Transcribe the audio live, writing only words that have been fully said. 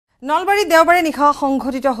নলবাৰী দেওবাৰে নিশা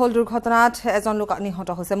সংঘটিত হল দুৰ্ঘটনাত এজন লোক নিহত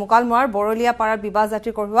হৈছে মুকালমুৱাৰ বৰলিয়া পাৰাৰ বিবাহ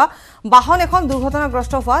যাত্ৰী কঢ়িওৱা বাহন এখন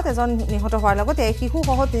দুৰ্ঘটনাগ্ৰস্ত হোৱাত এজন নিহত হোৱাৰ লগতে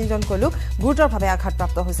শিশুসহ তিনিজনকৈ লোক গুৰুতৰভাৱে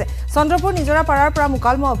আঘাতপ্ৰাপ্ত হৈছে চন্দ্ৰপুৰ নিজৰা পাৰাৰ পৰা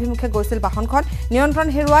মুকালমুৱা অভিমুখে গৈছিল বাহনখন নিয়ন্ত্ৰণ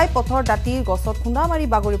হেৰুৱাই পথৰ দাঁতি গছত খুন্দা মাৰি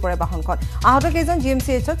বাগৰি পৰে বাহনখন আহত কেইজন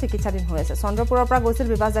জিএমচিএইচত চিকিৎসাধীন হৈ আছে চন্দ্ৰপুৰৰ পৰা গৈছিল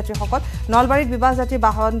বিবাহ যাত্ৰীসকল নলবাৰীত বিবাহ যাত্ৰী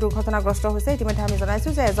বাহন দুৰ্ঘটনাগ্ৰস্ত হৈছে ইতিমধ্যে আমি জনাইছো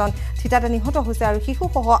যে এজন থিতাতে নিহত হৈছে আৰু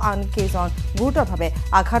শিশুসহ আন কেইজন গুৰুতৰভাৱে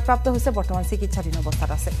আঘাত প্ৰাপ্ত হৈছে বৰ্তমান চিকিৎসাধীন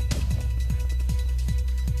অৱস্থাত আছে